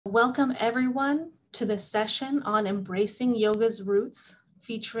Welcome everyone to this session on Embracing Yoga's Roots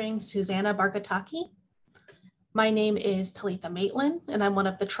featuring Susanna Barkataki. My name is Talitha Matlin and I'm one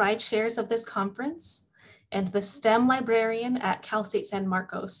of the Tri-Chairs of this conference and the STEM librarian at Cal State San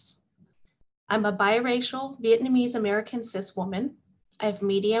Marcos. I'm a biracial Vietnamese American cis woman. I have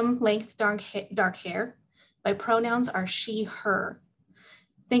medium length dark hair. My pronouns are she, her.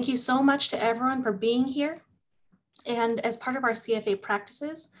 Thank you so much to everyone for being here. And as part of our CFA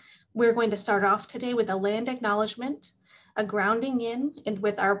practices, we're going to start off today with a land acknowledgement, a grounding in, and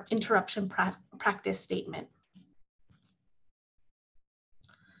with our interruption practice statement.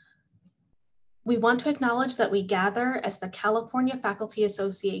 We want to acknowledge that we gather as the California Faculty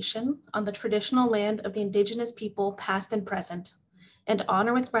Association on the traditional land of the Indigenous people past and present, and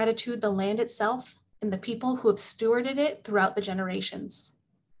honor with gratitude the land itself and the people who have stewarded it throughout the generations.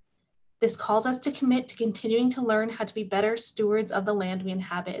 This calls us to commit to continuing to learn how to be better stewards of the land we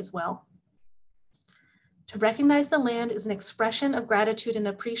inhabit as well. To recognize the land is an expression of gratitude and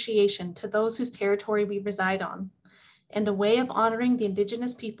appreciation to those whose territory we reside on, and a way of honoring the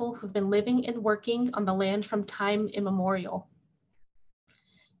Indigenous people who've been living and working on the land from time immemorial.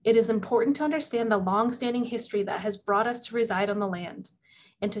 It is important to understand the long-standing history that has brought us to reside on the land,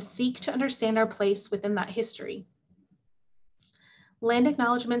 and to seek to understand our place within that history. Land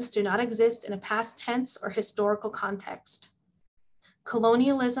acknowledgements do not exist in a past tense or historical context.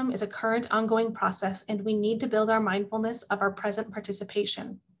 Colonialism is a current ongoing process, and we need to build our mindfulness of our present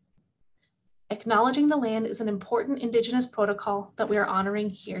participation. Acknowledging the land is an important Indigenous protocol that we are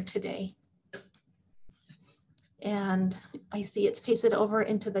honoring here today. And I see it's pasted over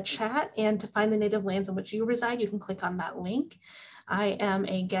into the chat, and to find the native lands in which you reside, you can click on that link. I am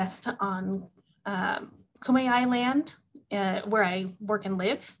a guest on Kumeyaay land, where I work and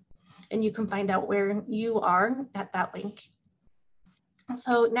live, and you can find out where you are at that link.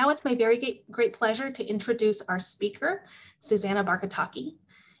 So now it's my very great pleasure to introduce our speaker, Susanna Barkataki,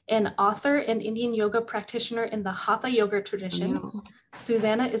 an author and Indian yoga practitioner in the Hatha yoga tradition.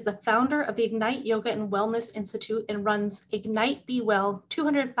 Susanna is the founder of the Ignite Yoga and Wellness Institute and runs Ignite Be Well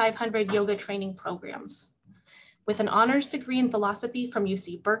 200-500 yoga training programs. With an honors degree in philosophy from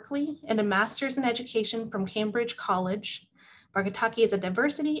UC Berkeley and a master's in education from Cambridge College, Barkataki is a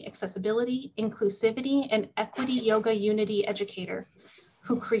diversity, accessibility, inclusivity, and equity yoga unity educator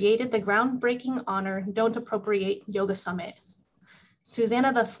who created the groundbreaking Honor Don't Appropriate Yoga Summit.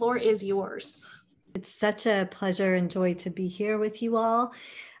 Susanna, the floor is yours. It's such a pleasure and joy to be here with you all.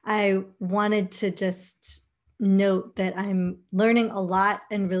 I wanted to just note that I'm learning a lot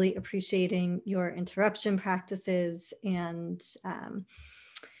and really appreciating your interruption practices, and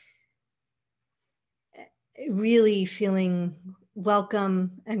really feeling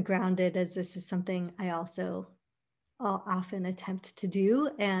welcome and grounded, as this is something I'll often attempt to do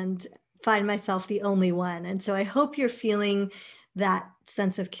and find myself the only one. And so I hope you're feeling that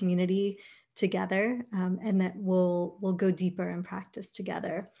sense of community together, and that we'll go deeper in practice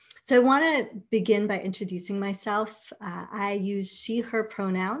together. So I want to begin by introducing myself. I use she, her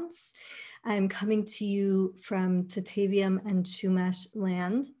pronouns. I'm coming to you from Tataviam and Chumash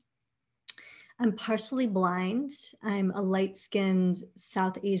land. I'm partially blind. I'm a light-skinned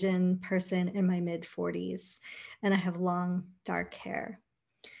South Asian person in my mid-40s, and I have long, dark hair.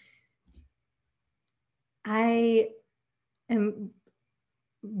 I am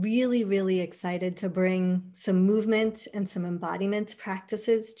really, really excited to bring some movement and some embodiment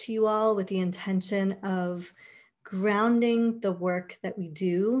practices to you all, with the intention of grounding the work that we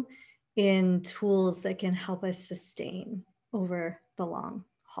do in tools that can help us sustain over the long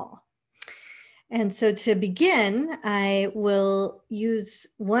haul. And so to begin, I will use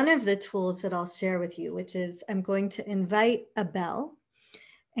one of the tools that I'll share with you, which is I'm going to invite a bell.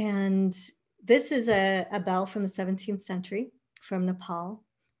 And this is a bell from the 17th century from Nepal.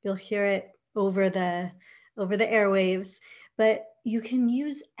 You'll hear it over the airwaves, but you can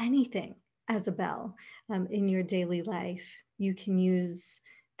use anything as a bell in your daily life. You can use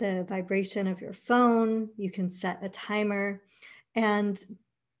the vibration of your phone. You can set a timer. And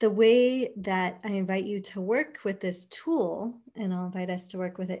the way that I invite you to work with this tool, and I'll invite us to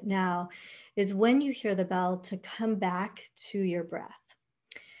work with it now, is when you hear the bell to come back to your breath.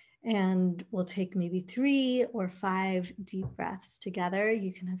 And we'll take maybe 3 or 5 deep breaths together.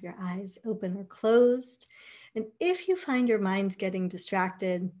 You can have your eyes open or closed. And if you find your mind getting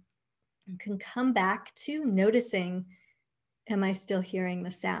distracted, you can come back to noticing, am I still hearing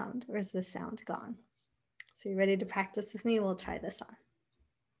the sound, or is the sound gone? So you ready to practice with me? We'll try this on.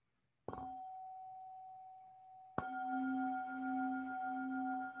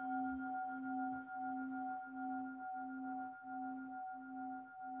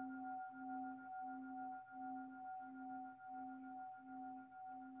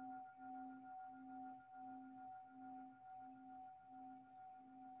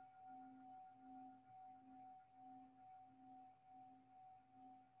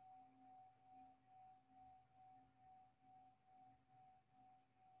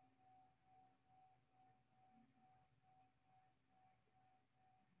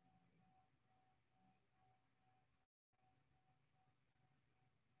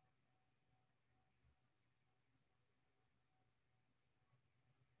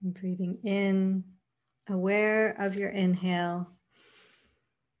 And breathing in, aware of your inhale.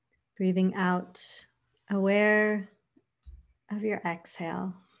 Breathing out, aware of your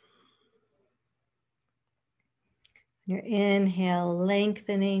exhale. Your inhale,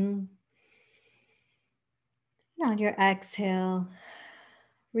 lengthening. And on your exhale,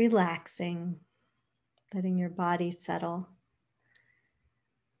 relaxing, letting your body settle.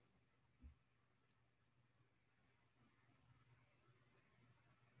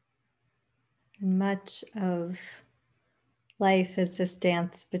 And much of life is this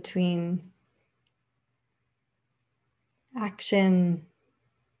dance between action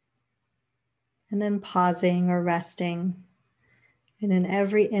and then pausing or resting. And in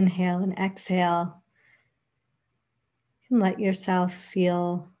every inhale and exhale, you can let yourself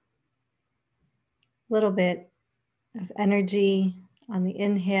feel a little bit of energy on the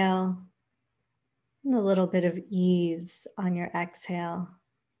inhale and a little bit of ease on your exhale.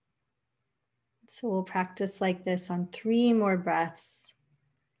 So we'll practice like this on 3 more breaths.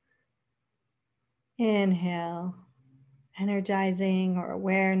 Inhale, energizing or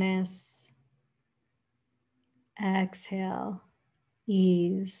awareness. Exhale,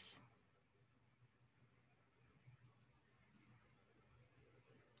 ease.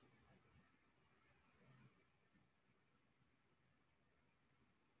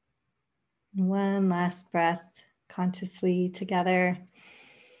 And one last breath consciously together.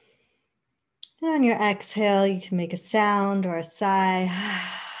 And on your exhale, you can make a sound or a sigh,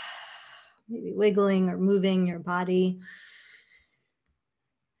 maybe wiggling or moving your body.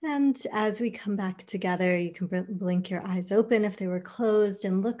 And as we come back together, you can blink your eyes open if they were closed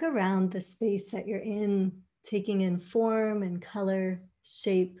and look around the space that you're in, taking in form and color,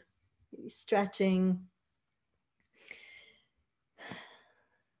 shape, maybe stretching.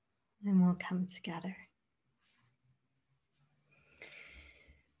 And we'll come together.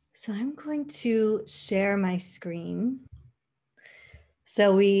 So I'm going to share my screen.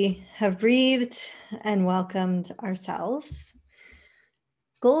 So we have breathed and welcomed ourselves.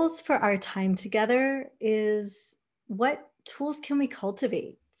 Goals for our time together is what tools can we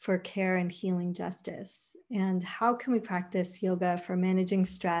cultivate for care and healing justice? And how can we practice yoga for managing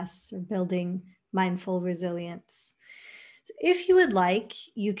stress or building mindful resilience? So if you would like,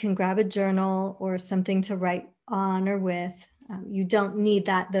 you can grab a journal or something to write on or with. You don't need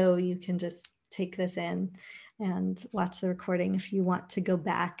that though. You can just take this in and watch the recording. If you want to go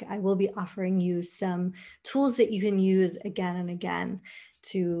back, I will be offering you some tools that you can use again and again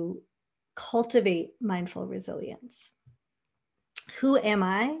to cultivate mindful resilience. Who am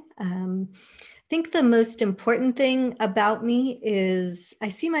I? I think the most important thing about me is I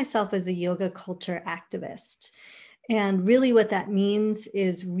see myself as a yoga culture activist. And really what that means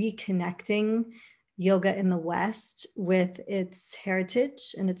is reconnecting yoga in the West with its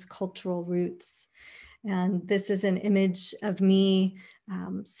heritage and its cultural roots. And this is an image of me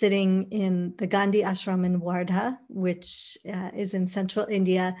sitting in the Gandhi ashram in Wardha, which is in central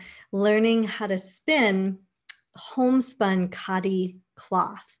India, learning how to spin homespun khadi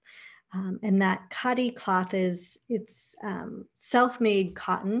cloth. And that khadi cloth it's self-made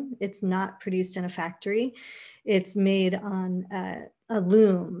cotton. It's not produced in a factory. It's made on a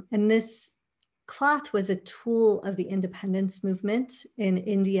loom. And this cloth was a tool of the independence movement in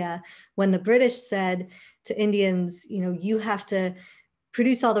India when the British said to Indians, you have to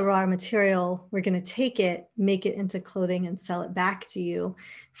produce all the raw material. We're going to take it, make it into clothing and sell it back to you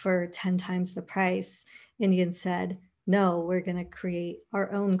for 10 times the price. Indians said, no, we're going to create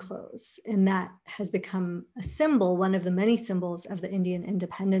our own clothes. And that has become a symbol, one of the many symbols of the Indian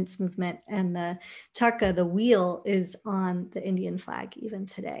independence movement. And the charkha, the wheel, is on the Indian flag even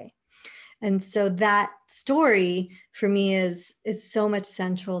today. And so that story for me is so much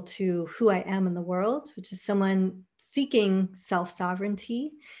central to who I am in the world, which is someone seeking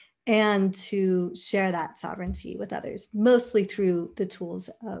self-sovereignty and to share that sovereignty with others, mostly through the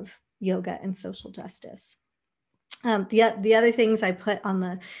tools of yoga and social justice. The other things I put on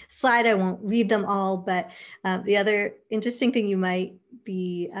the slide, I won't read them all, but the other interesting thing you might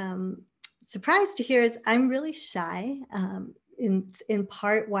be surprised to hear is I'm really shy. In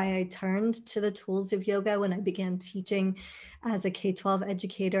part why I turned to the tools of yoga when I began teaching as a K-12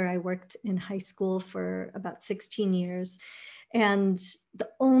 educator. I worked in high school for about 16 years. And the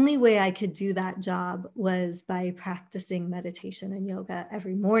only way I could do that job was by practicing meditation and yoga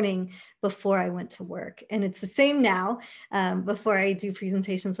every morning before I went to work. And it's the same now. Before I do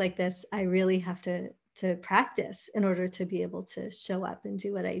presentations like this, I really have to practice in order to be able to show up and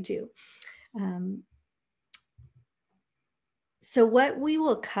do what I do. So what we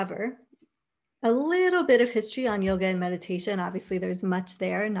will cover a little bit of history on yoga and meditation. Obviously, there's much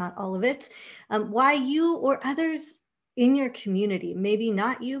there, not all of it. Why you or others in your community, maybe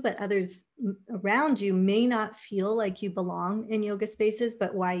not you, but others around you may not feel like you belong in yoga spaces,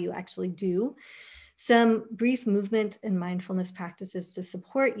 but why you actually do. Some brief movement and mindfulness practices to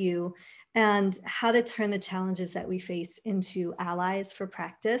support you, and how to turn the challenges that we face into allies for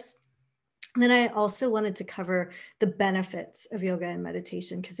practice. And then I also wanted to cover the benefits of yoga and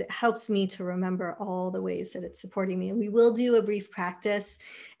meditation, because it helps me to remember all the ways that it's supporting me. And we will do a brief practice,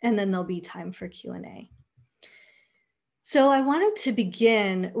 and then there'll be time for Q&A. So I wanted to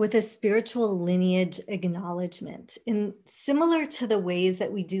begin with a spiritual lineage acknowledgement, and similar to the ways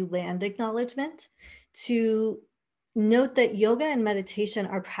that we do land acknowledgement, to note that yoga and meditation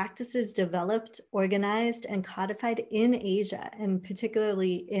are practices developed, organized, and codified in Asia, and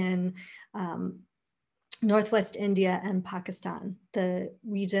particularly in Northwest India and Pakistan, the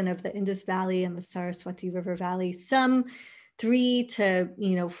region of the Indus Valley and the Saraswati River Valley, some 3,000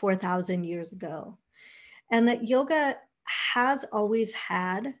 to 4,000 years ago. And that yoga has always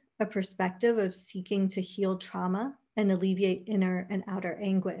had a perspective of seeking to heal trauma and alleviate inner and outer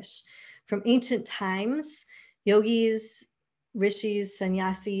anguish. From ancient times, yogis, rishis,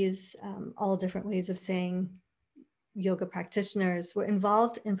 sannyasis, all different ways of saying yoga practitioners, were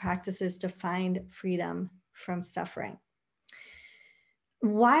involved in practices to find freedom from suffering.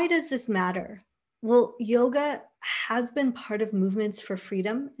 Why does this matter? Well, yoga has been part of movements for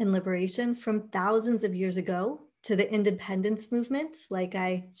freedom and liberation from thousands of years ago to the independence movement, like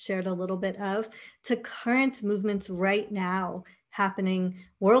I shared a little bit of, to current movements right now happening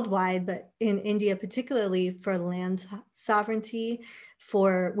worldwide, but in India particularly, for land sovereignty,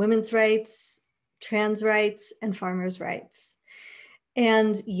 for women's rights, trans rights, and farmers' rights.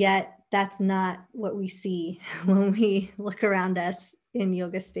 And yet that's not what we see when we look around us in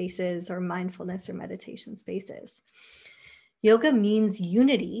yoga spaces or mindfulness or meditation spaces. Yoga means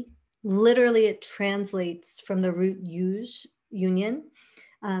unity. Literally, it translates from the root yuj, union,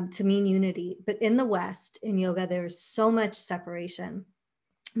 to mean unity. But in the West, in yoga, there's so much separation.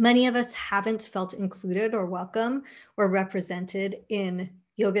 Many of us haven't felt included or welcome or represented in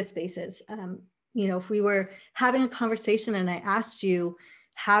yoga spaces. If we were having a conversation and I asked you,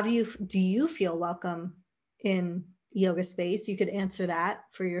 do you feel welcome in yoga space? You could answer that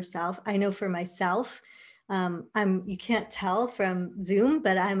for yourself. I know for myself, you can't tell from Zoom,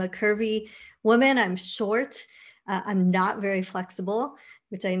 but I'm a curvy woman. I'm short. I'm not very flexible,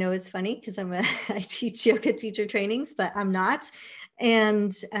 which I know is funny because I teach yoga teacher trainings, but I'm not.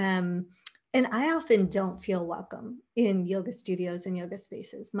 And I often don't feel welcome in yoga studios and yoga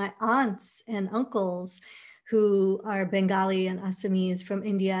spaces. My aunts and uncles who are Bengali and Assamese from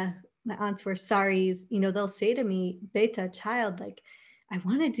India, my aunts were saris, they'll say to me, "Beta, child, like, I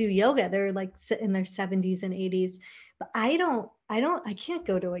want to do yoga." They're like in their 70s and 80s, but I can't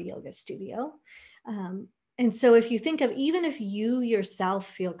go to a yoga studio. And so if you think of, even if you yourself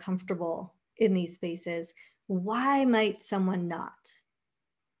feel comfortable in these spaces, why might someone not?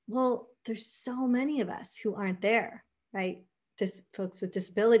 Well, there's so many of us who aren't there, right? Just folks with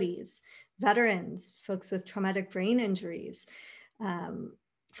disabilities, veterans, folks with traumatic brain injuries,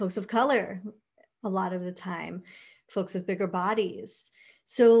 folks of color, a lot of the time, folks with bigger bodies.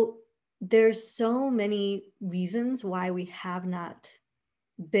 So there's so many reasons why we have not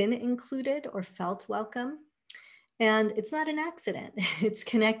been included or felt welcome. And it's not an accident. It's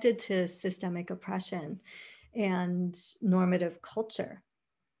connected to systemic oppression and normative culture.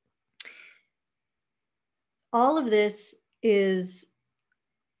 All of this is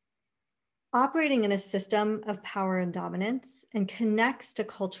operating in a system of power and dominance and connects to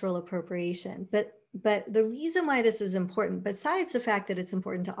cultural appropriation. But the reason why this is important, besides the fact that it's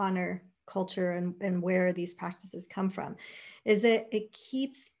important to honor culture and where these practices come from, is that it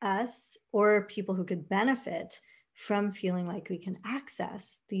keeps us, or people who could benefit from, feeling like we can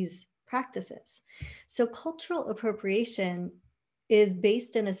access these practices. So cultural appropriation is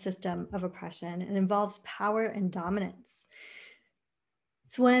based in a system of oppression and involves power and dominance.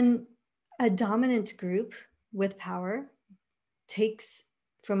 It's when a dominant group with power takes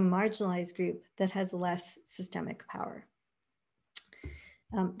from a marginalized group that has less systemic power.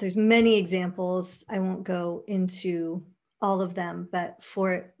 There's many examples. I won't go into all of them, but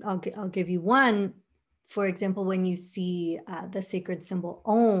I'll give you one. For example, when you see the sacred symbol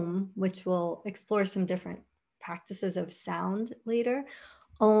Om, which we'll explore some different practices of sound later,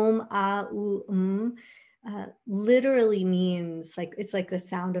 Om, A, U, literally means it's like the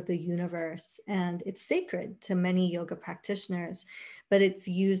sound of the universe, and it's sacred to many yoga practitioners, but it's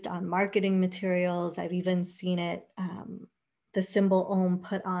used on marketing materials. I've even seen it the symbol Om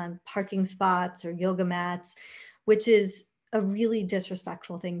put on parking spots or yoga mats, which is a really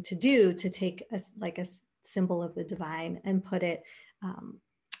disrespectful thing to do, to take a symbol of the divine and put it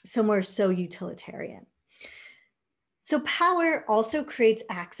somewhere so utilitarian. So power also creates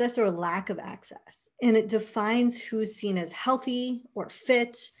access or lack of access, and it defines who's seen as healthy or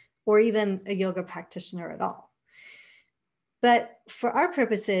fit or even a yoga practitioner at all. But for our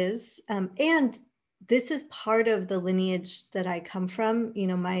purposes, and this is part of the lineage that I come from, you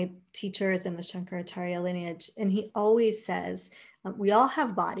know, my teacher is in the Shankaracharya lineage, and he always says, we all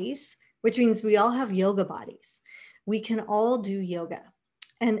have bodies, which means we all have yoga bodies. We can all do yoga.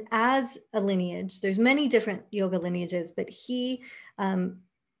 And as a lineage, there's many different yoga lineages, but he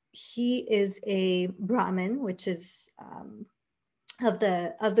is a Brahmin, which is of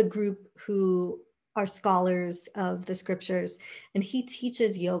the group who are scholars of the scriptures, and he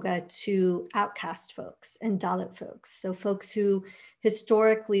teaches yoga to outcast folks and Dalit folks, so folks who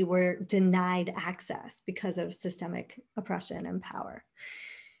historically were denied access because of systemic oppression and power.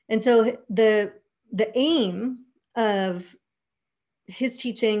 And so the aim of his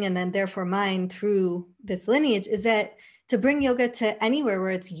teaching, and then therefore mine through this lineage, is that to bring yoga to anywhere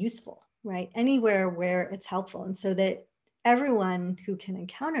where it's useful, right? Anywhere where it's helpful. And so that everyone who can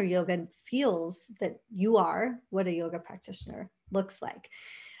encounter yoga feels that you are what a yoga practitioner looks like.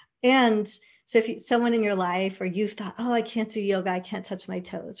 And so if someone in your life, or you've thought, oh, I can't do yoga, I can't touch my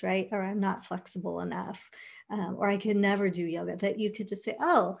toes, right? Or I'm not flexible enough, or I can never do yoga, that you could just say,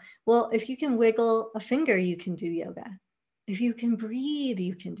 oh, well, if you can wiggle a finger, you can do yoga. If you can breathe,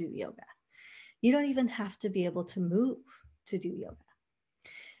 you can do yoga. You don't even have to be able to move to do yoga.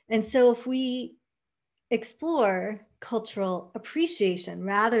 And so if we explore cultural appreciation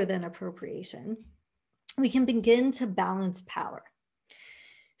rather than appropriation, we can begin to balance power,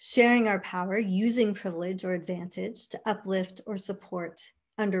 sharing our power, using privilege or advantage to uplift or support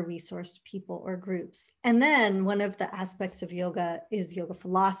under-resourced people or groups. And then one of the aspects of yoga is yoga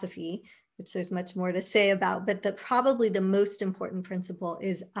philosophy, which there's much more to say about, but probably the most important principle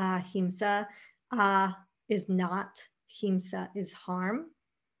is ahimsa. Ah is not, himsa is harm.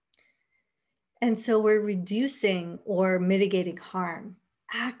 And so we're reducing or mitigating harm,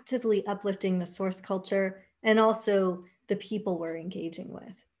 actively uplifting the source culture and also the people we're engaging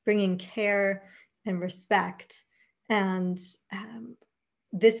with, bringing care and respect. And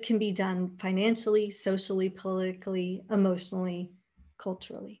this can be done financially, socially, politically, emotionally,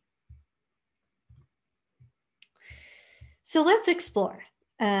 culturally. So let's explore.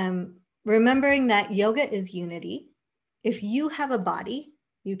 Remembering that yoga is unity. If you have a body,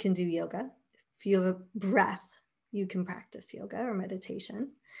 you can do yoga. If you have a breath, you can practice yoga or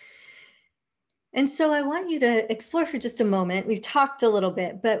meditation. And so I want you to explore for just a moment. We've talked a little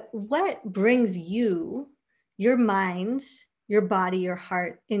bit, but what brings you, your mind, your body, your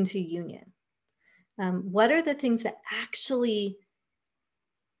heart into union? What are the things that actually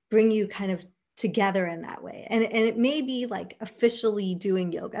bring you kind of together in that way? And it may be like officially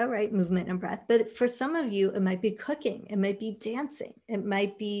doing yoga, right? Movement and breath. But for some of you, it might be cooking. It might be dancing. It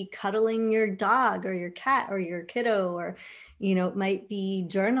might be cuddling your dog or your cat or your kiddo, or, you know, it might be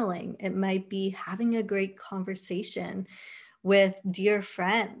journaling. It might be having a great conversation with dear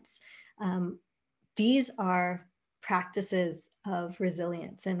friends. These are practices of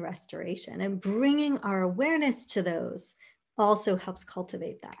resilience and restoration, and bringing our awareness to those also helps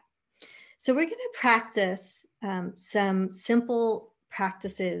cultivate that. So we're going to practice some simple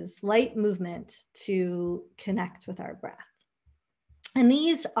practices, light movement to connect with our breath. And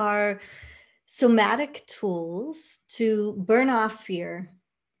these are somatic tools to burn off fear,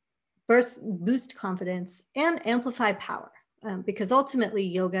 boost confidence, and amplify power. Because ultimately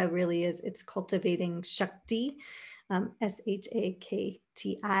yoga really is, it's cultivating Shakti, S-H-A-K-T-I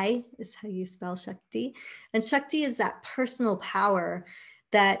is how you spell Shakti. And Shakti is that personal power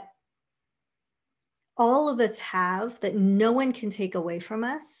that all of us have, that no one can take away from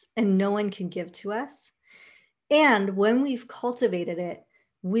us and no one can give to us. And when we've cultivated it,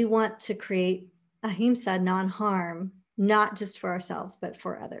 we want to create ahimsa, non-harm, not just for ourselves, but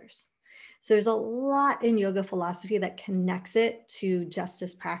for others. So there's a lot in yoga philosophy that connects it to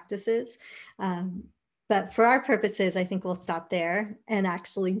justice practices. But for our purposes, I think we'll stop there and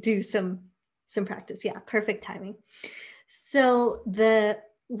actually do some practice. Yeah, perfect timing. So the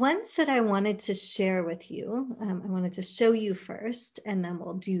ones that I wanted to share with you, I wanted to show you first, and then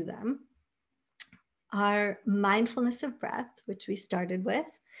we'll do them, are mindfulness of breath, which we started with,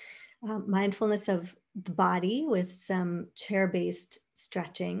 mindfulness of the body with some chair-based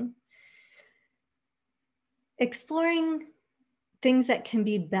stretching, exploring things that can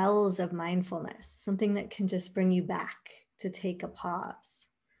be bells of mindfulness, something that can just bring you back to take a pause,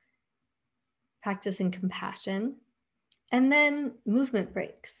 practicing compassion, and then movement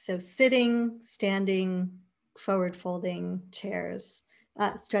breaks. So sitting, standing, forward folding chairs,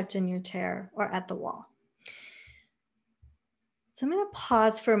 stretch in your chair or at the wall. So I'm going to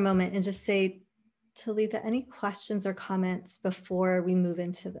pause for a moment and just say, Talitha, any questions or comments before we move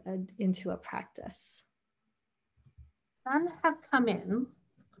into a practice? None have come in,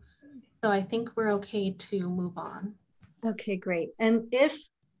 so I think we're okay to move on. Okay, great. And if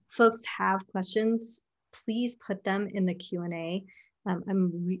folks have questions, please put them in the Q&A.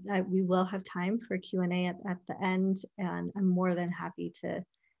 We will have time for Q&A at the end, and I'm more than happy to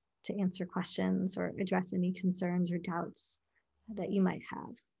answer questions or address any concerns or doubts that you might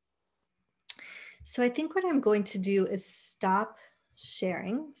have. So I think what I'm going to do is stop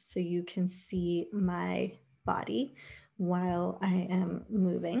sharing so you can see my body while I am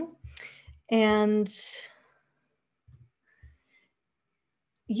moving. And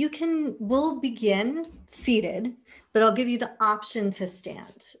we'll begin seated, but I'll give you the option to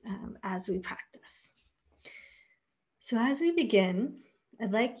stand as we practice. So as we begin,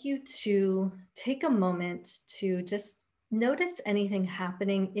 I'd like you to take a moment to just notice anything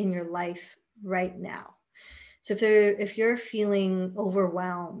happening in your life right now. So if you're feeling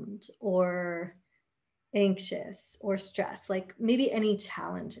overwhelmed or anxious or stressed, like maybe any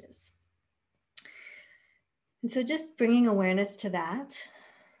challenges. And so just bringing awareness to that.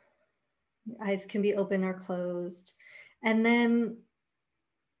 Your eyes can be open or closed. And then,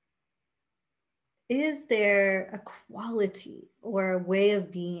 is there a quality or a way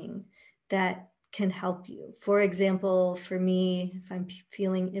of being that can help you? For example, for me, if I'm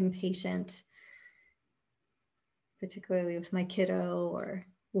feeling impatient, particularly with my kiddo or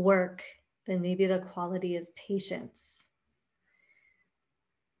work, then maybe the quality is patience.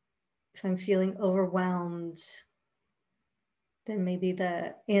 If I'm feeling overwhelmed, then maybe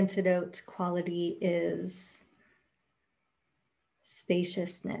the antidote quality is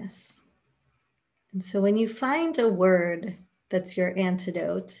spaciousness. And so when you find a word that's your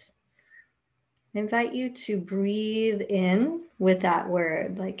antidote, I invite you to breathe in with that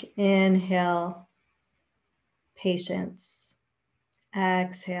word, like inhale, patience,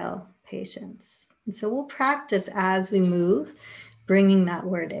 exhale, patience. And so we'll practice as we move, bringing that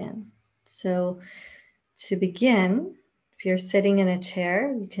word in. So to begin, if you're sitting in a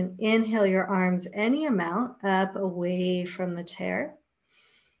chair, you can inhale your arms any amount up away from the chair,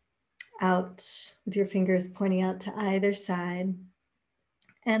 out with your fingers pointing out to either side.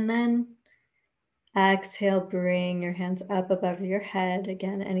 And then exhale, bring your hands up above your head,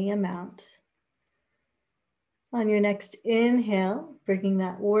 again, any amount. On your next inhale, bringing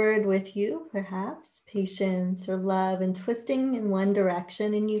that word with you, perhaps patience or love, and twisting in one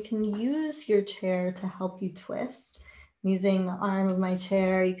direction. And you can use your chair to help you twist. I'm using the arm of my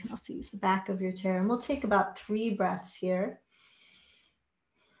chair. You can also use the back of your chair. And we'll take about 3 breaths here.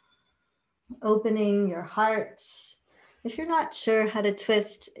 Opening your heart. If you're not sure how to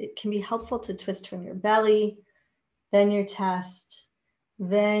twist, it can be helpful to twist from your belly, then your chest,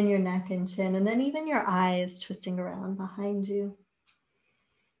 then your neck and chin, and then even your eyes twisting around behind you.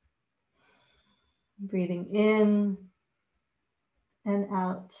 Breathing in and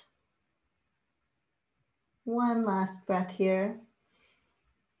out. One last breath here.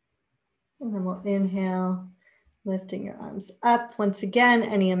 And then we'll inhale, lifting your arms up once again,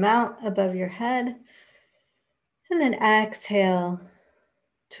 any amount above your head. And then exhale,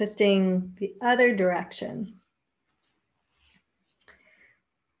 twisting the other direction.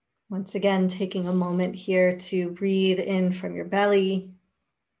 Once again, taking a moment here to breathe in from your belly,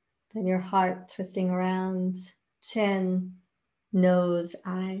 then your heart twisting around, chin, nose,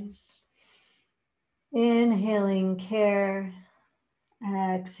 eyes. Inhaling care,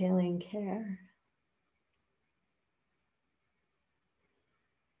 exhaling care.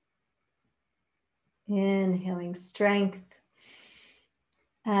 Inhaling strength,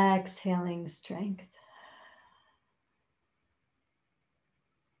 exhaling strength.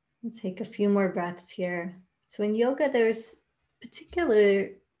 We'll take a few more breaths here. So in yoga, there's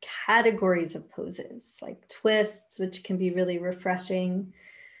particular categories of poses, like twists, which can be really refreshing.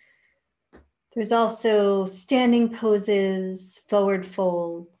 There's also standing poses, forward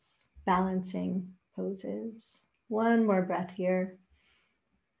folds, balancing poses. One more breath here.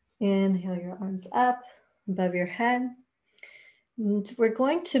 Inhale your arms up above your head. And we're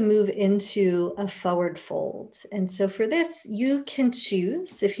going to move into a forward fold. And so for this, you can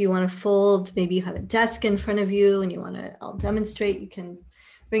choose if you want to fold, maybe you have a desk in front of you and you want to, I'll demonstrate, you can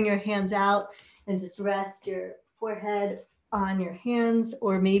bring your hands out and just rest your forehead on your hands,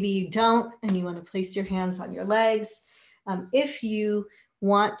 or maybe you don't and you want to place your hands on your legs If you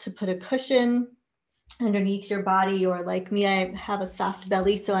want to put a cushion underneath your body, or like me, I have a soft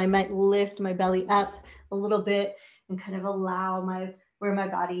belly, so I might lift my belly up a little bit and kind of allow where my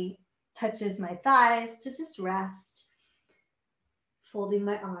body touches my thighs to just rest, folding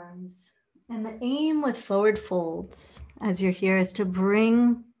my arms. And the aim with forward folds as you're here is to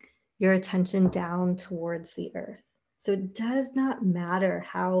bring your attention down towards the earth. So it does not matter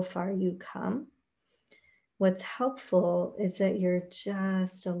how far you come. What's helpful is that you're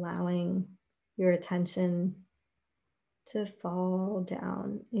just allowing your attention to fall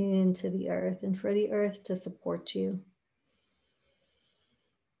down into the earth and for the earth to support you.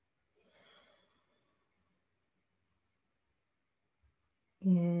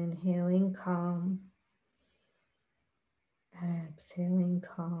 Inhaling calm, exhaling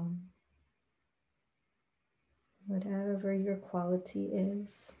calm, whatever your quality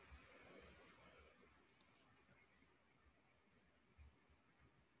is.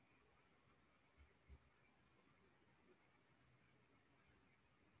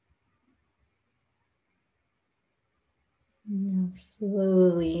 Now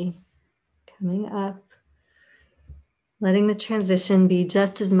slowly coming up, letting the transition be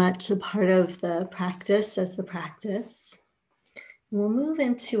just as much a part of the practice as the practice. We'll move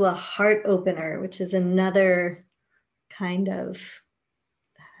into a heart opener, which is another kind of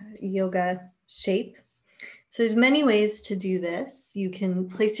yoga shape. So there's many ways to do this. You can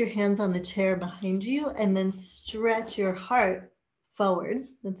place your hands on the chair behind you and then stretch your heart forward.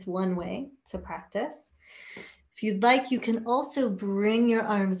 That's one way to practice. If you'd like, you can also bring your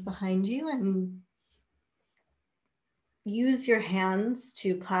arms behind you and use your hands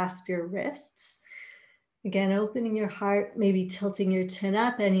to clasp your wrists. Again, opening your heart, maybe tilting your chin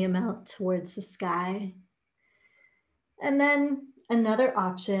up any amount towards the sky. And then another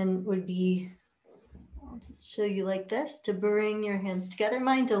option would be, I'll just show you like this, to bring your hands together.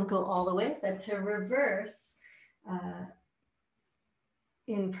 Mine don't go all the way, but to reverse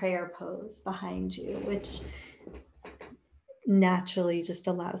in prayer pose behind you, which naturally just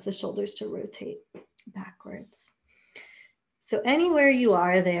allows the shoulders to rotate backwards. So anywhere you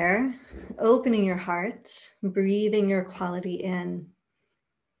are there, opening your heart, breathing your quality in.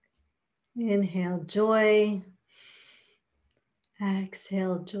 Inhale, joy.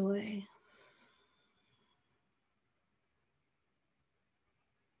 Exhale, joy.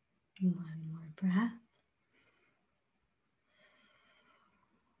 One more breath.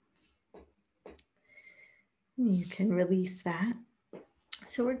 You can release that.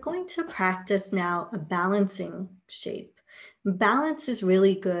 So we're going to practice now a balancing shape. Balance is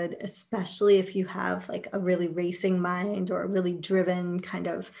really good, especially if you have like a really racing mind or a really driven kind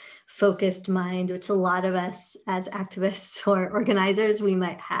of focused mind, which a lot of us as activists or organizers, we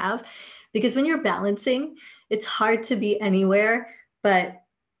might have. Because when you're balancing, it's hard to be anywhere but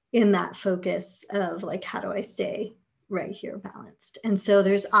in that focus of like, how do I stay right here balanced? And so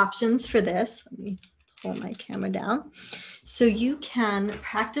there's options for this. Let me pull my camera down. So you can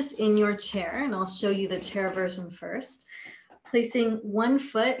practice in your chair, and I'll show you the chair version first. Placing one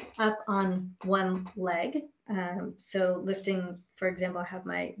foot up on one leg. So lifting, for example, I have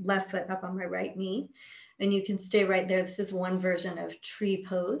my left foot up on my right knee, and you can stay right there. This is one version of tree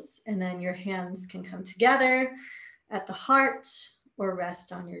pose. And then your hands can come together at the heart or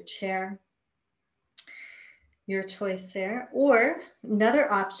rest on your chair. Your choice there. Or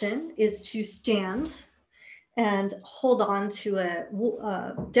another option is to stand and hold on to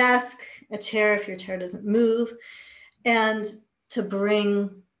a desk, a chair if your chair doesn't move, and to bring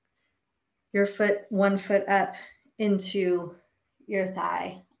your foot, one foot up into your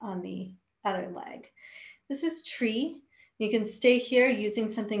thigh on the other leg. This is tree. You can stay here using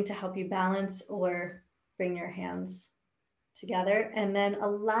something to help you balance, or bring your hands together and then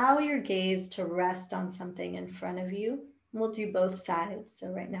allow your gaze to rest on something in front of you. We'll do both sides.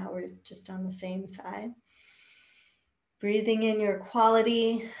 So right now we're just on the same side. Breathing in your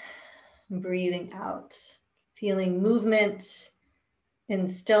quality, breathing out, feeling movement in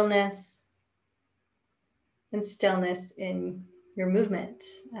stillness, and stillness in your movement.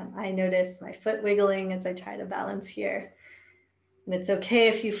 I notice my foot wiggling as I try to balance here. And it's okay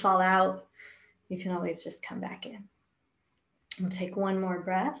if you fall out. You can always just come back in. We'll take one more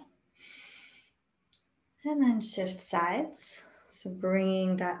breath. And then shift sides. So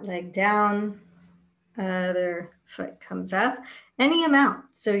bringing that leg down, other foot comes up, any amount.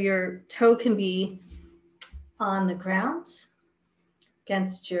 So your toe can be on the ground,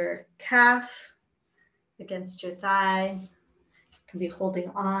 against your calf, against your thigh. You can be holding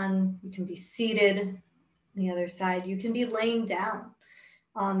on. You can be seated. On the other side, you can be laying down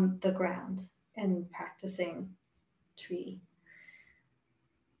on the ground and practicing tree.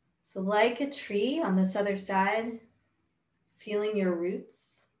 So like a tree on this other side, feeling your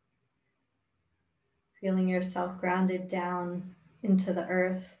roots, feeling yourself grounded down into the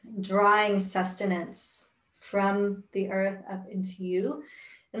earth, drawing sustenance from the earth up into you.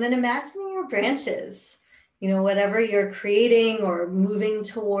 And then imagining your branches, whatever you're creating or moving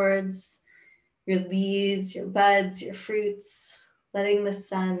towards, your leaves, your buds, your fruits, letting the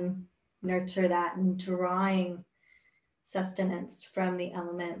sun nurture that and drawing sustenance from the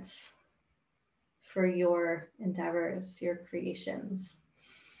elements for your endeavors, your creations.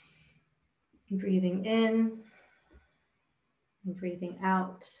 Breathing in and breathing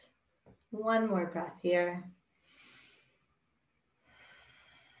out. One more breath here.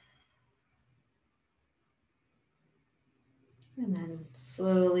 And then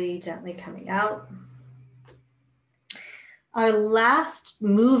slowly, gently coming out. Our last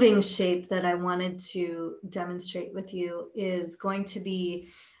moving shape that I wanted to demonstrate with you is going to be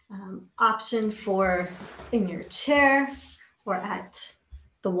option for in your chair or at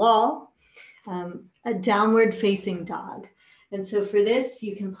the wall, a downward facing dog. And so for this,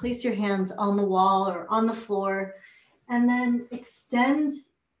 you can place your hands on the wall or on the floor and then extend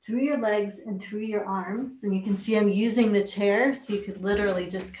through your legs and through your arms. And you can see I'm using the chair, so you could literally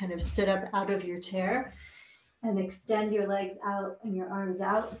just kind of sit up out of your chair and extend your legs out and your arms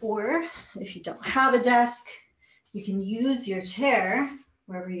out. Or if you don't have a desk, you can use your chair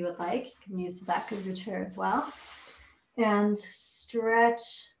wherever you would like. You can use the back of your chair as well. And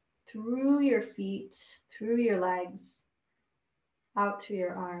stretch through your feet, through your legs, out through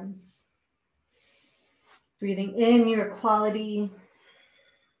your arms. Breathing in your quality,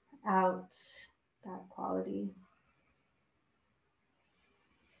 out that quality.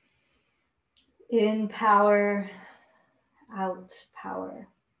 In power, out power.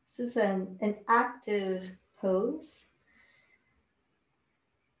 This is an active pose.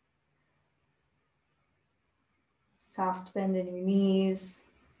 Soft bend in your knees.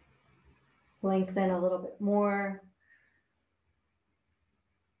 Lengthen a little bit more.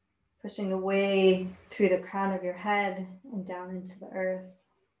 Pushing away through the crown of your head and down into the earth.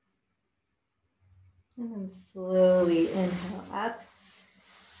 And then slowly inhale up.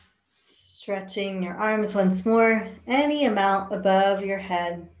 Stretching your arms once more, any amount above your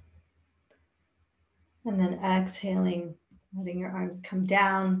head. And then exhaling, letting your arms come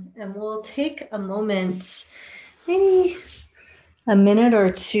down. And we'll take a moment, maybe a minute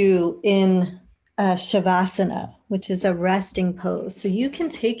or two in Shavasana, which is a resting pose. So you can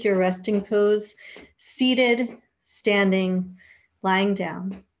take your resting pose seated, standing, lying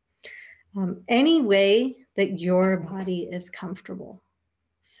down, any way that your body is comfortable.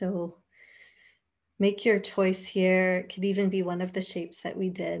 So make your choice here. It could even be one of the shapes that we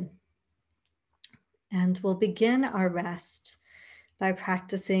did. And we'll begin our rest by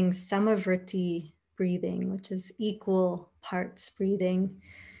practicing Samavriti breathing, which is equal parts breathing,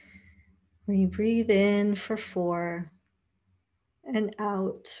 where you breathe in for 4 and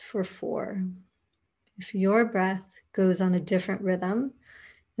out for 4. If your breath goes on a different rhythm,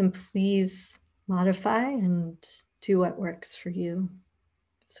 then please modify and do what works for you.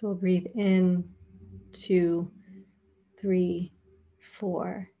 So we'll breathe in 2, 3,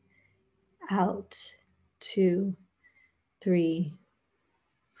 4, out 2, 3,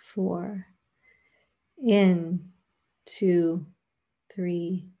 4, in 2,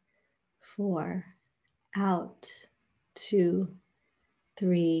 3, 4, out 2,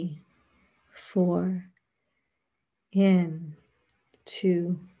 3, 4, in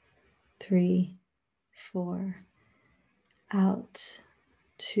 2, 3, 4, out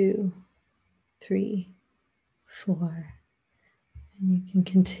 2, 3, 4. And you can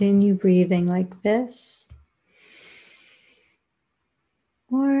continue breathing like this,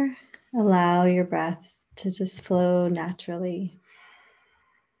 or allow your breath to just flow naturally.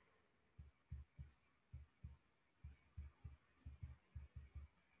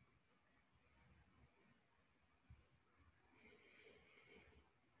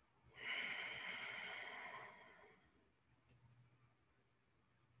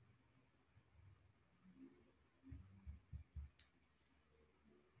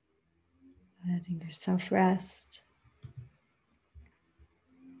 Letting yourself rest.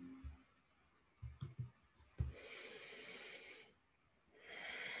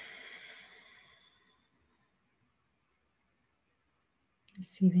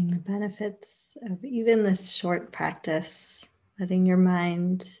 Receiving the benefits of even this short practice, letting your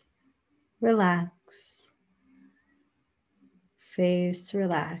mind relax, face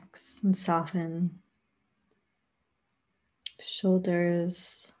relax and soften,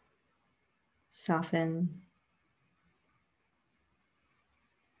 shoulders soften,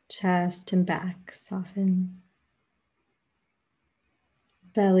 Chest and back soften.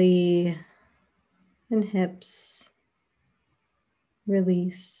 Belly and hips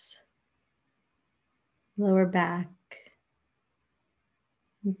release. Lower back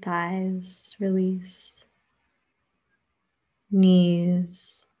and thighs release.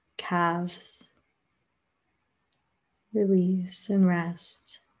 Knees, calves release and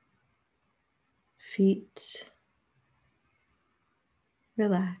rest. Feet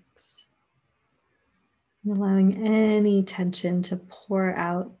relax. And allowing any tension to pour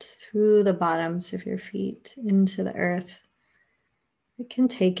out through the bottoms of your feet into the earth. You can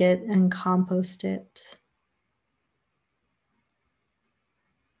take it and compost it.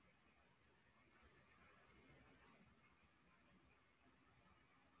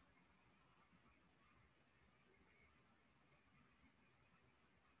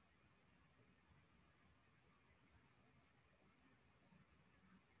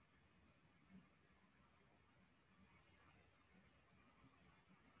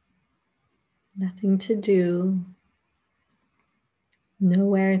 Nothing to do,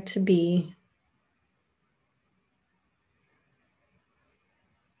 nowhere to be.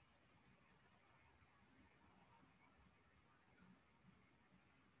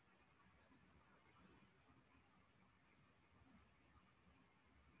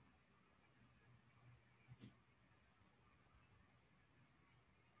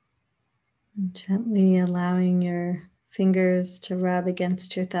 And gently allowing your fingers to rub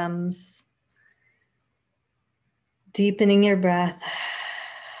against your thumbs. Deepening your breath.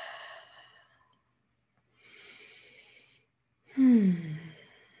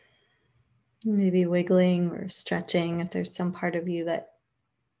 Maybe wiggling or stretching if there's some part of you that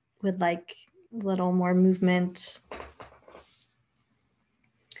would like a little more movement.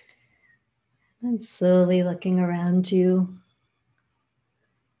 And slowly looking around you.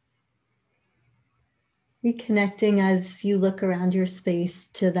 Reconnecting as you look around your space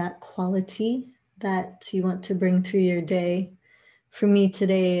to that quality that you want to bring through your day. For me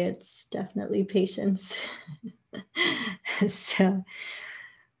today, it's definitely patience. So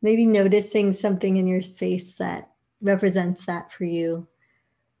maybe noticing something in your space that represents that for you.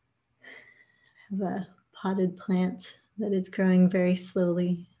 I have a potted plant that is growing very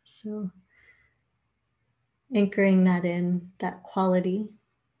slowly. So anchoring that in, that quality,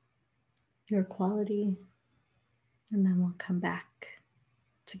 your quality, and then we'll come back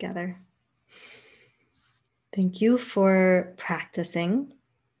together. Thank you for practicing.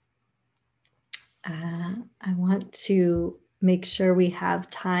 I want to make sure we have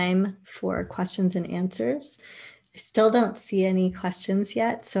time for questions and answers. I still don't see any questions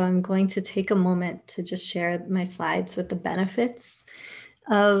yet, so I'm going to take a moment to just share my slides with the benefits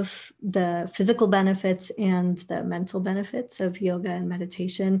of the physical benefits and the mental benefits of yoga and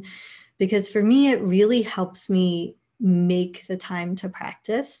meditation, because for me, it really helps me make the time to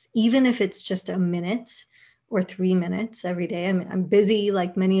practice, even if it's just a minute or 3 minutes every day. I'm busy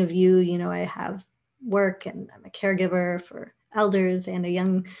like many of you, I have work and I'm a caregiver for elders and a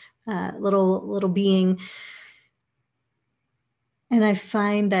young little being. And I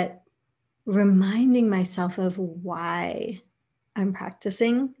find that reminding myself of why I'm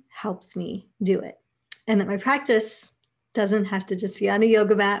practicing helps me do it. And that my practice doesn't have to just be on a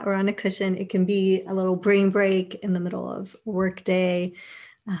yoga mat or on a cushion. It can be a little brain break in the middle of a work day,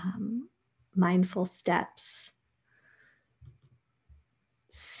 mindful steps.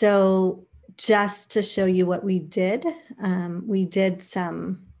 So just to show you what we did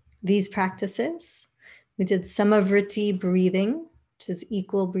these practices. We did samavriti breathing, which is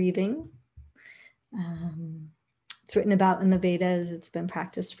equal breathing. It's written about in the Vedas. It's been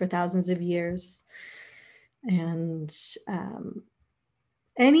practiced for thousands of years. And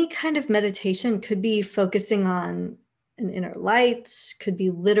any kind of meditation could be focusing on an inner light, could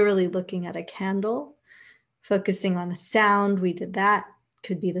be literally looking at a candle, focusing on a sound. We did that.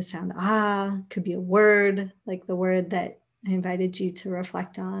 Could be the sound could be a word, like the word that I invited you to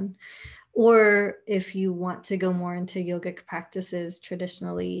reflect on. Or if you want to go more into yogic practices,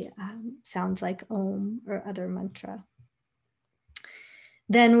 traditionally sounds like Om or other mantra.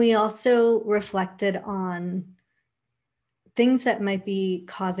 Then we also reflected on things that might be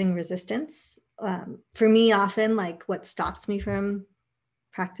causing resistance. For me, often, like what stops me from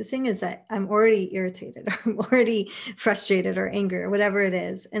practicing is that I'm already irritated or I'm already frustrated or angry or whatever it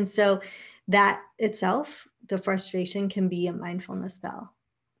is. And so that itself, the frustration can be a mindfulness bell.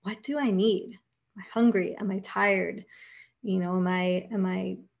 What do I need? Am I hungry? Am I tired? Am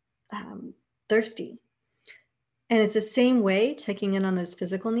I thirsty? And it's the same way checking in on those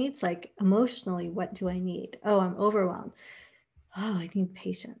physical needs, like emotionally, what do I need? Oh, I'm overwhelmed. Oh, I need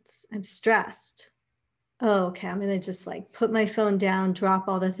patience. I'm stressed. Oh, okay. I'm going to just like put my phone down, drop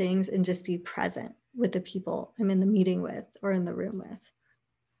all the things, and just be present with the people I'm in the meeting with or in the room with.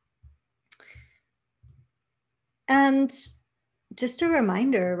 And just a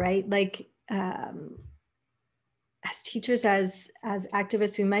reminder, right? Like, as teachers, as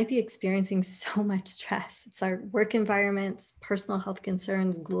activists, we might be experiencing so much stress. It's our work environments, personal health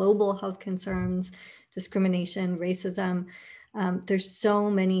concerns, global health concerns, discrimination, racism. There's so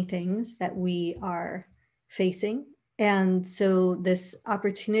many things that we are facing. And so this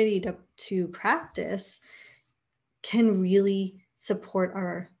opportunity to practice can really support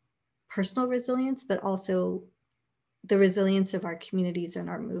our personal resilience, but also the resilience of our communities and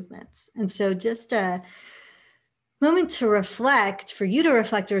our movements. And so just a moment to reflect, for you to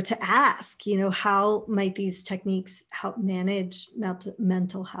reflect or to ask, how might these techniques help manage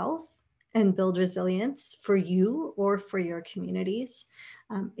mental health and build resilience for you or for your communities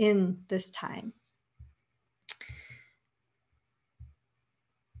in this time?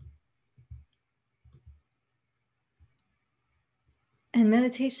 And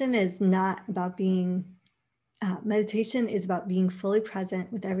meditation is not about being meditation is about being fully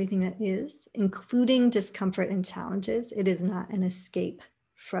present with everything that is, including discomfort and challenges. It is not an escape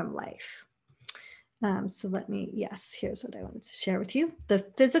from life. So here's what I wanted to share with you. The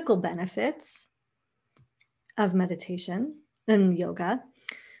physical benefits of meditation and yoga.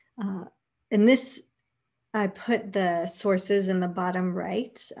 And this, I put the sources in the bottom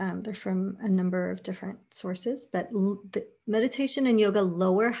right. They're from a number of different sources, but the meditation and yoga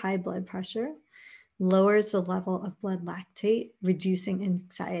lower high blood pressure, lowers the level of blood lactate, reducing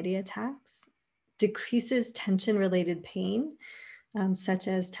anxiety attacks, decreases tension-related pain, such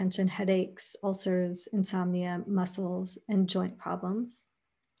as tension headaches, ulcers, insomnia, muscles, and joint problems,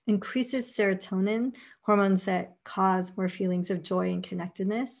 increases serotonin, hormones that cause more feelings of joy and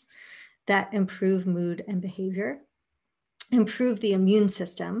connectedness, that improve mood and behavior, improve the immune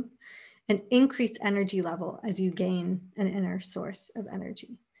system, and increase energy level as you gain an inner source of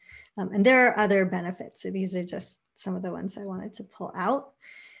energy. And there are other benefits. So these are just some of the ones I wanted to pull out.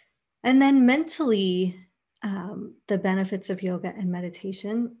 And then mentally, the benefits of yoga and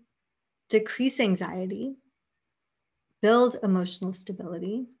meditation: decrease anxiety, build emotional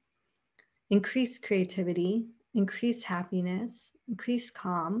stability, increase creativity, increase happiness, increase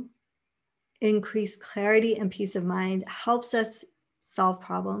calm, increase clarity and peace of mind, helps us solve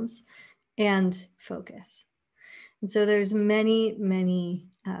problems and focus. And so there's many, many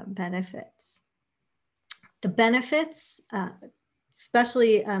benefits. The benefits,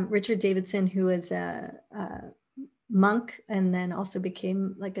 especially Richard Davidson, who was a monk and then also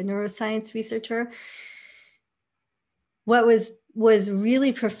became like a neuroscience researcher. What was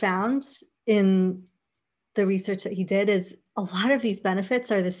really profound in the research that he did is a lot of these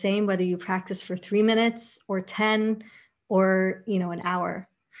benefits are the same whether you practice for 3 minutes or 10 or an hour.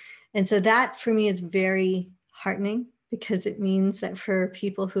 And so that for me is very heartening, because it means that for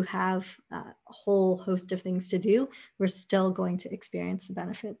people who have a whole host of things to do, we're still going to experience the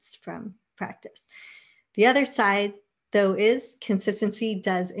benefits from practice. The other side, though, is consistency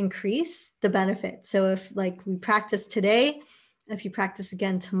does increase the benefit. So if we practice today, if you practice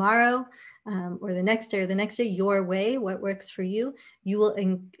again tomorrow, or the next day, your way, what works for you, you will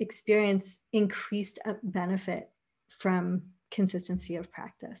experience increased benefit from consistency of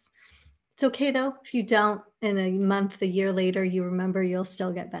practice. It's okay though, if you don't, in a month, a year later, you remember, you'll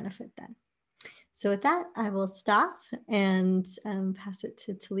still get benefit then. So with that, I will stop and pass it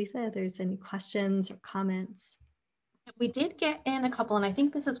to Talitha if there's any questions or comments. We did get in a couple, and I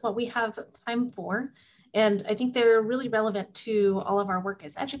think this is what we have time for. And I think they're really relevant to all of our work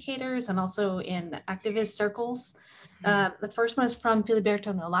as educators and also in activist circles. The first one is from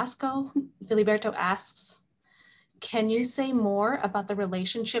Filiberto Nolasco. Filiberto asks, can you say more about the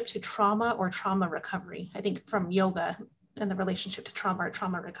relationship to trauma or trauma recovery? I think from yoga and the relationship to trauma or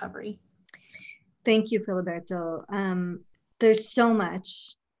trauma recovery. Thank you, Filiberto. There's so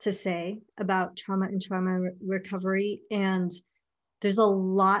much to say about trauma and trauma recovery, and there's a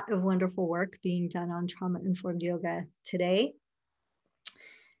lot of wonderful work being done on trauma-informed yoga today.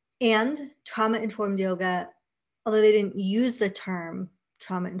 And trauma-informed yoga, although they didn't use the term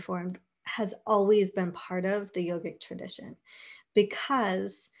trauma-informed, has always been part of the yogic tradition,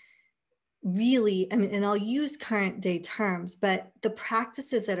 because really, and I'll use current day terms, but the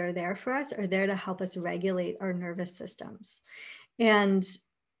practices that are there for us are there to help us regulate our nervous systems and,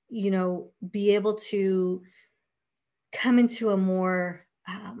 be able to come into a more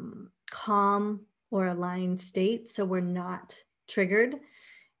calm or aligned state so we're not triggered,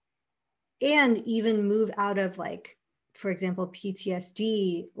 and even move out of for example,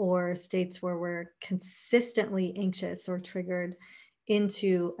 PTSD, or states where we're consistently anxious or triggered,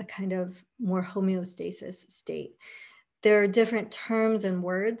 into a kind of more homeostasis state. There are different terms and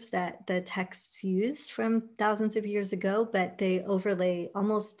words that the texts use from thousands of years ago, but they overlay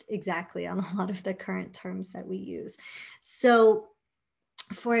almost exactly on a lot of the current terms that we use. So,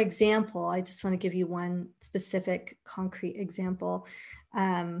 for example, I just want to give you one specific concrete example.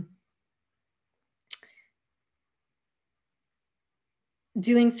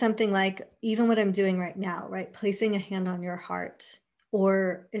 Doing something like even what I'm doing right now, right? Placing a hand on your heart,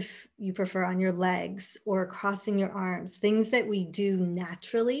 or if you prefer, on your legs, or crossing your arms. Things that we do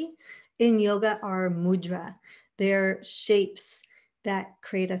naturally in yoga are mudra. They're shapes that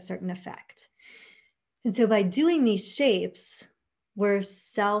create a certain effect. And so by doing these shapes, we're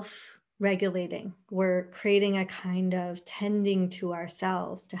self-regulating. We're creating a kind of tending to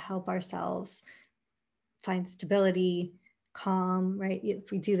ourselves to help ourselves find stability, calm, right?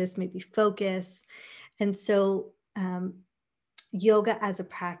 If we do this, maybe focus. And so yoga as a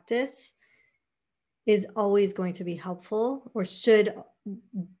practice is always going to be helpful, or should,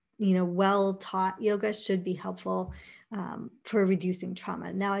 well-taught yoga should be helpful for reducing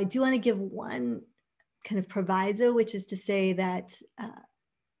trauma. Now, I do want to give one kind of proviso, which is to say that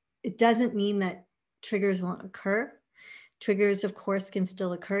it doesn't mean that triggers won't occur. Triggers, of course, can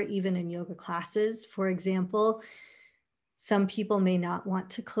still occur even in yoga classes. For example, some people may not want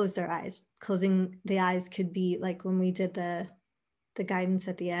to close their eyes. Closing the eyes could be like when we did the guidance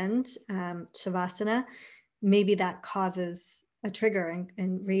at the end, Shavasana, maybe that causes a trigger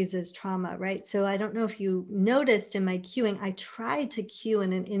and raises trauma, right? So I don't know if you noticed in my cueing, I tried to cue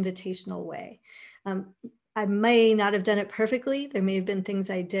in an invitational way. I may not have done it perfectly. There may have been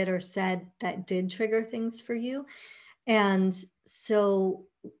things I did or said that did trigger things for you. And so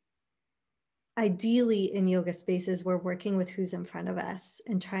ideally in yoga spaces, we're working with who's in front of us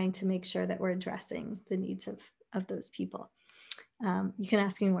and trying to make sure that we're addressing the needs of those people. You can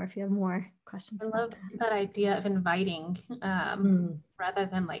ask me more if you have more questions. I love that idea of inviting rather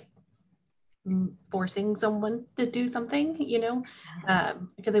than like forcing someone to do something, I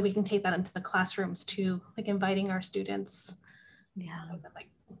feel like we can take that into the classrooms too, like inviting our students, like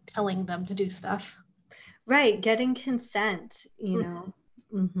telling them to do stuff. Right, getting consent,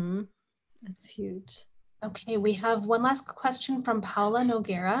 That's huge. Okay, we have one last question from Paula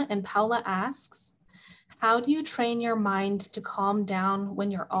Noguera, and Paula asks, how do you train your mind to calm down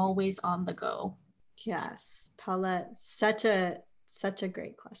when you're always on the go? Yes, Paula, such a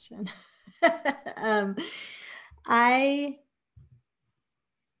great question. I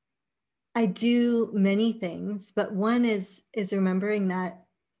do many things, but one is remembering that,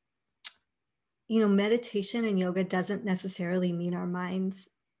 meditation and yoga doesn't necessarily mean our minds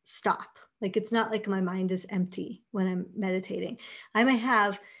stop. Like, it's not like my mind is empty when I'm meditating. I might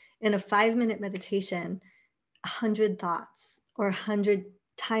have in a 5-minute meditation 100 thoughts, or 100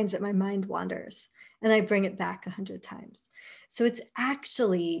 times that my mind wanders, and I bring it back 100 times. So it's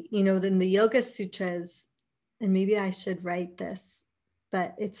actually, in the Yoga Sutras, and maybe I should write this,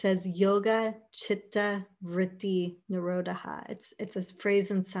 but it says yoga chitta vritti nirodha. It's a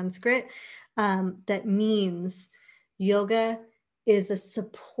phrase in Sanskrit that means yoga is a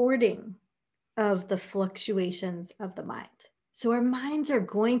supporting of the fluctuations of the mind. So our minds are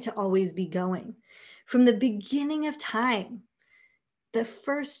going to always be going. From the beginning of time, the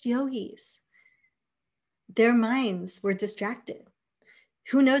first yogis, their minds were distracted.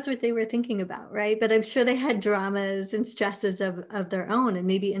 Who knows what they were thinking about, right? But I'm sure they had dramas and stresses of their own, and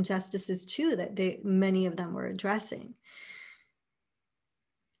maybe injustices too that many of them were addressing.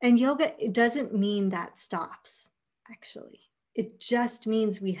 And yoga, it doesn't mean that stops, actually. It just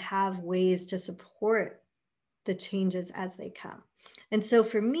means we have ways to support the changes as they come. And so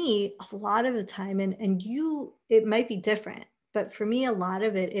for me, a lot of the time, and you, it might be different, but for me, a lot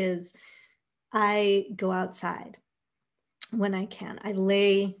of it is I go outside when I can. I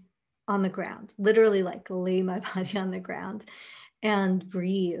lay on the ground, literally like lay my body on the ground and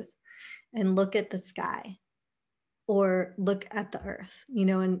breathe and look at the sky or look at the earth,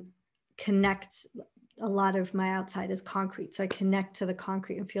 and connect. A lot of my outside is concrete. So I connect to the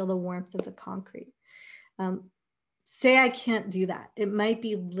concrete and feel the warmth of the concrete. Say I can't do that. It might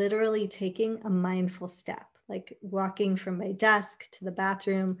be literally taking a mindful step, like walking from my desk to the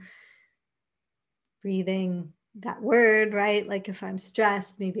bathroom, breathing that word, right? Like if I'm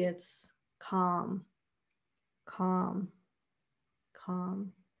stressed, maybe it's calm, calm,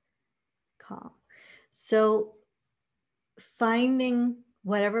 calm, calm. So finding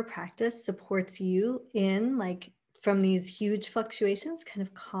whatever practice supports you in, like, from these huge fluctuations, kind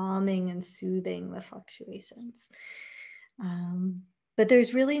of calming and soothing the fluctuations. But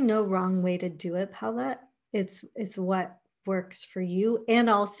there's really no wrong way to do it, Paula. It's what works for you. And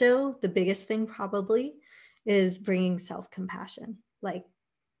also the biggest thing probably is bringing self-compassion. Like,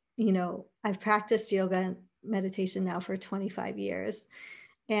 you know, I've practiced yoga and meditation now for 25 years,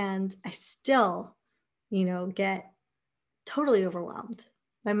 and I still, you know, get totally overwhelmed.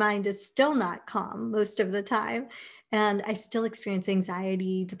 My mind is still not calm most of the time. And I still experience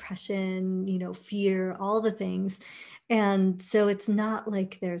anxiety, depression, you know, fear, all the things. And so it's not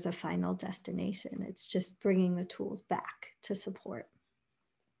like there's a final destination. It's just bringing the tools back to support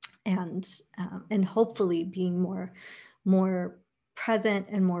and hopefully being more present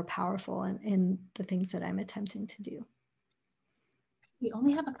and more powerful in the things that I'm attempting to do. We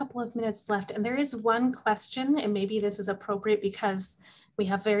only have a couple of minutes left, and there is one question, and maybe this is appropriate because we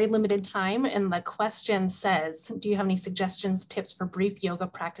have very limited time. And the question says, do you have any suggestions, tips for brief yoga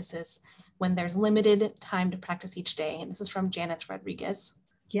practices when there's limited time to practice each day? And this is from Janet Rodriguez.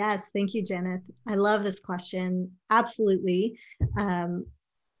 Yes, thank you, Janet. I love this question. Absolutely.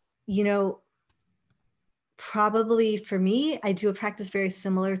 You know, probably for me, I do a practice very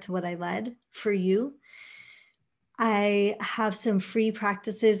similar to what I led for you. I have some free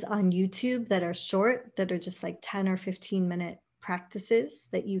practices on YouTube that are short, that are just like 10 or 15-minute practices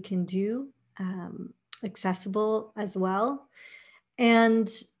that you can do, accessible as well. And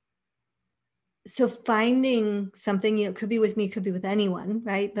so finding something, you know, could be with me, could be with anyone,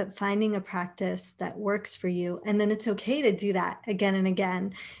 right? But finding a practice that works for you. And then it's okay to do that again and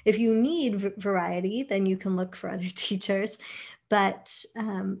again. If you need variety, then you can look for other teachers. But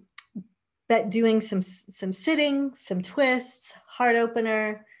doing some sitting, some twists, heart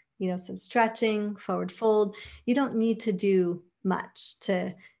opener, you know, some stretching, forward fold, you don't need to do much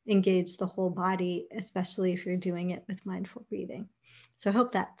to engage the whole body, especially if you're doing it with mindful breathing. So I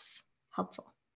hope that's helpful.